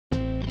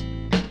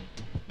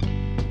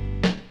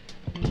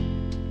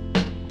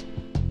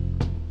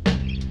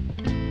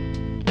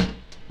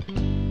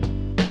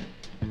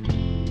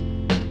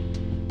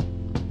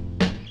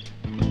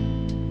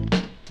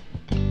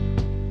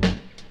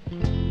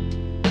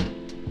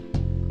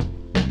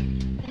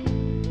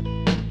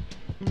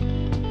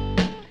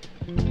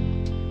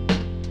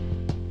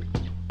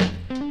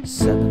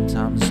7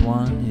 times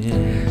 1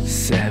 is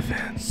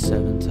 7.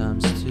 7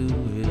 times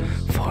 2 is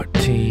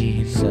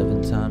 14.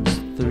 7 times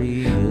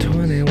 3 is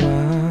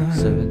 21.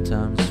 7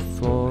 times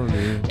 4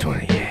 is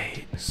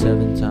 28.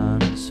 7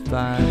 times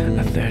 5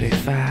 is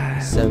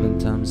 35. 7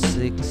 times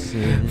 6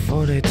 is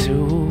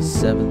 42.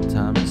 7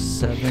 times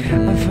 7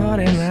 is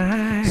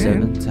 49.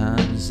 7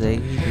 times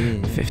 8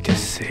 is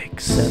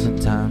 56. 7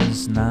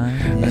 times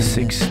 9 is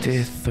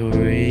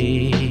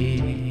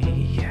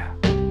 63. Yeah.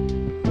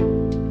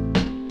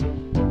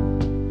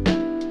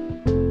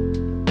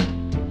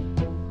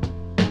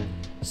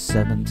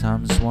 7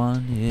 times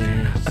 1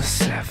 is A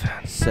 7.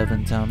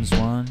 7 times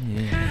 1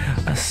 is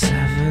A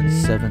 7.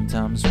 7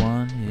 times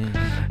 1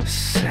 is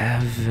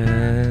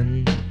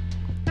 7.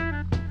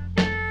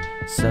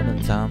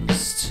 7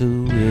 times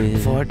 2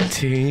 is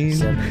 14.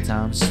 7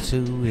 times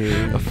 2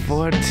 is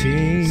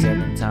 14.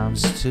 7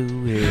 times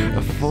 2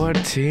 is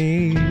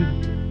 14.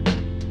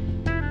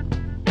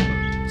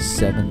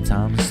 7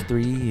 times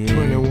 3 is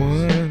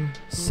 21.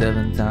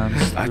 7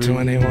 times 3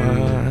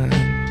 21.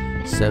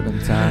 7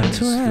 times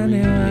 3 is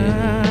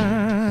 21.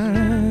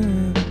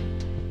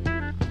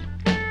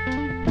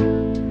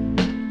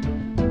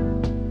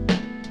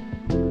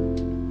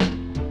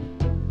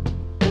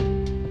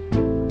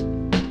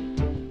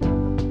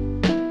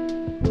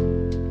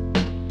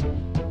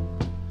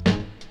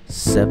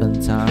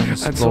 7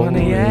 times 4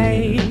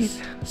 28.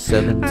 is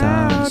 7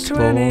 times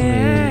 4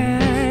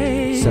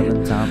 is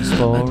 7 times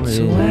 4 is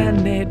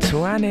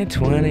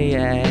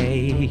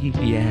 28.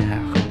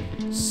 Yeah.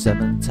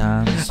 7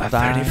 times 5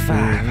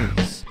 35.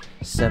 is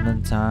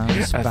 7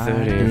 times 5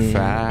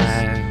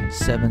 35. is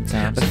 7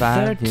 times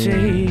 5 is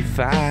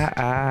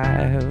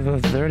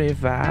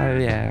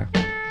 35. Yeah.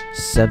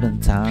 7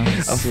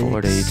 times 6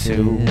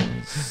 42.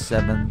 is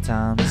 7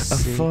 times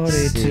 6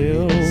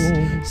 42.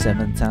 is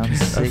 7 times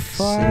 6 is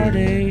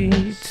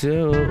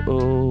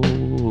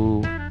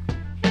 42.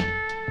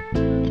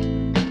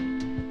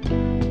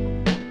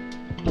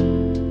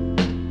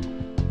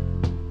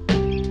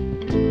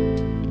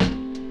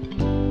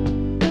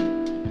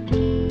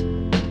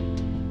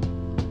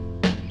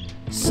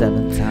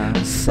 7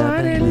 times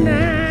 7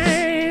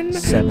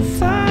 is 7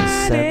 times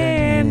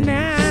 7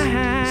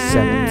 is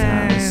 7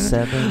 times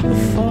 7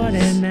 is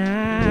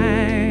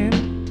 49.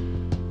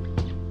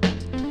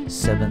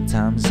 7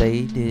 times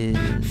 8 is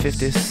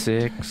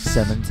 56.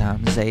 7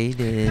 times 8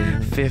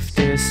 is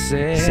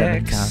 56.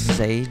 7 times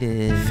 8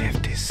 is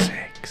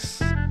 56.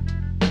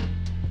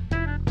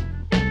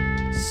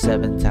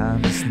 7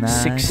 times 9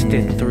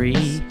 63.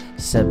 is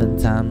 7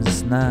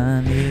 times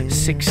 9 is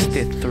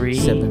 63.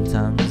 7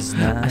 times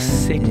 9 is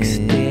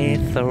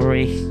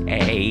 63.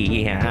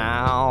 Hey,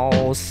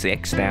 oh,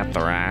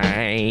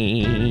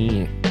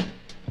 63.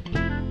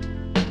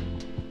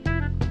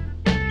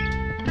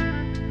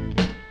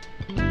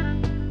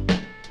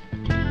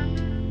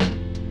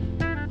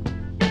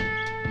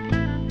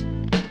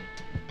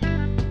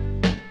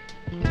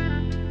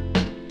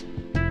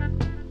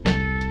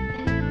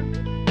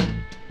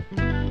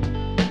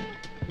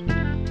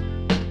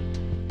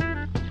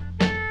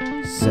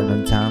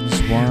 Seven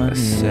times 1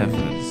 is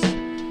 7.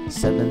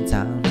 7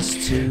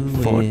 times 2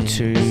 is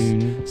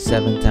 14.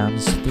 7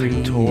 times 3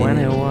 is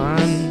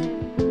 21.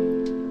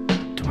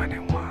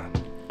 21.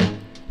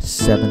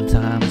 7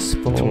 times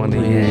 4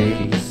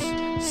 28. is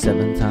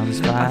 7 times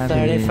 5 is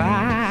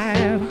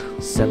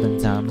 35. 7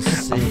 times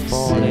 6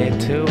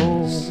 42.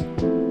 is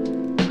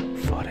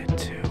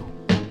 42.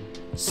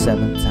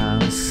 7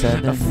 times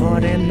 7 is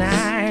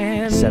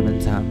 49. 7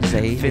 times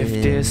 8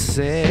 is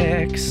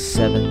 56.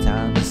 7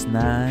 times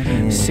 9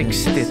 is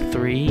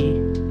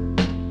 63.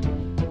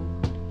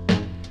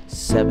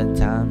 7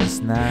 times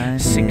 9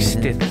 is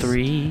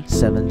 63.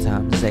 7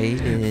 times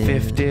 8 is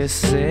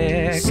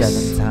 56.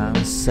 7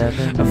 times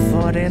 7 is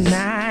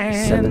 49.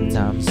 7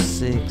 times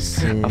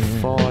 6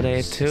 is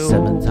 42.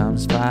 7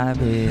 times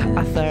 5 is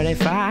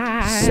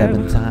 35.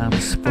 7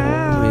 times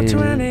 4 is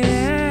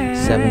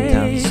 7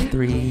 times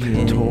 3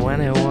 is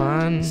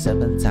 21.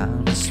 7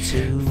 times 2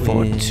 is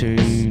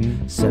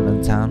 14.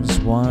 7 times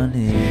 1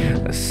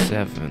 is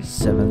 7.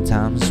 7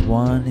 times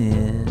 1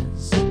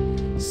 is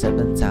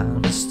 7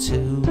 times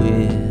 2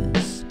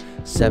 is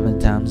 7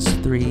 times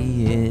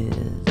 3 is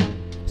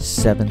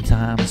 7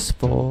 times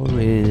 4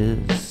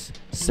 is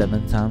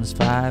 7 times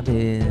 5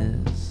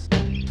 is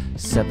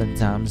 7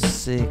 times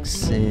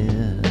 6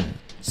 is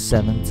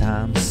 7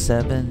 times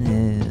 7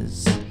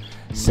 is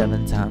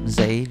 7 times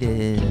 8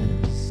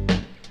 is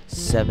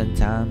 7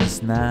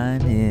 times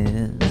 9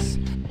 is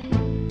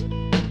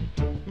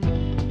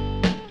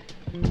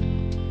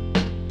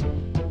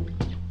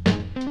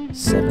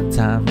 7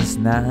 times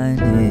 9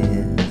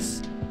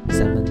 is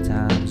 7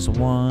 times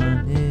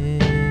 1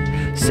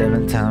 is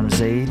 7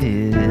 times 8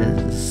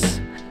 is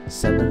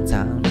 7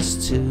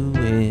 times 2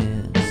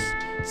 is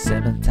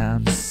 7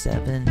 times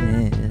 7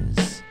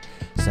 is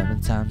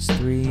 7 times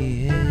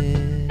 3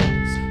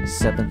 is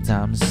 7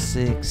 times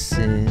 6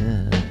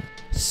 is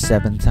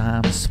 7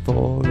 times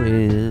 4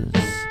 is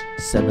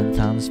 7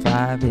 times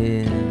 5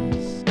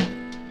 is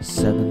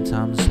 7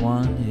 times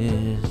 1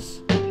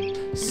 is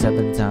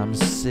 7 times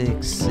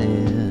 6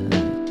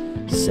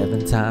 is,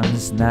 7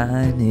 times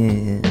 9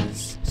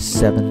 is,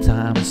 7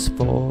 times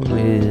 4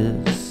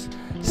 is,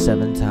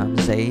 7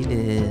 times 8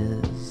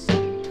 is,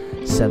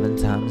 7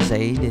 times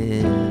 8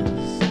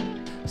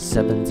 is,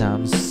 7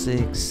 times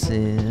 6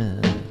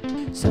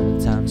 is, 7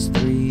 times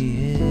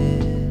 3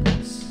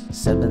 is,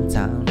 7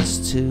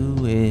 times 2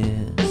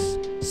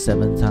 is,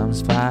 7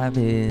 times 5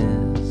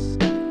 is,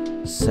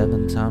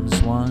 7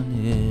 times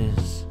 1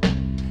 is,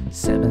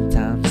 7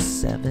 times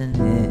 7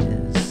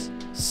 is,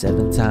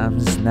 7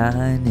 times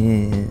 9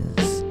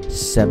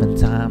 is, 7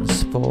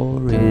 times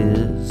 4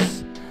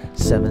 is,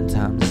 7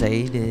 times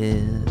 8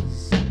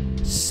 is,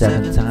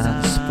 7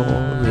 times 4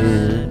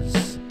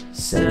 is,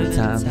 7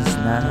 times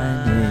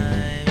 9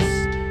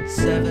 is,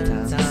 7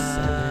 times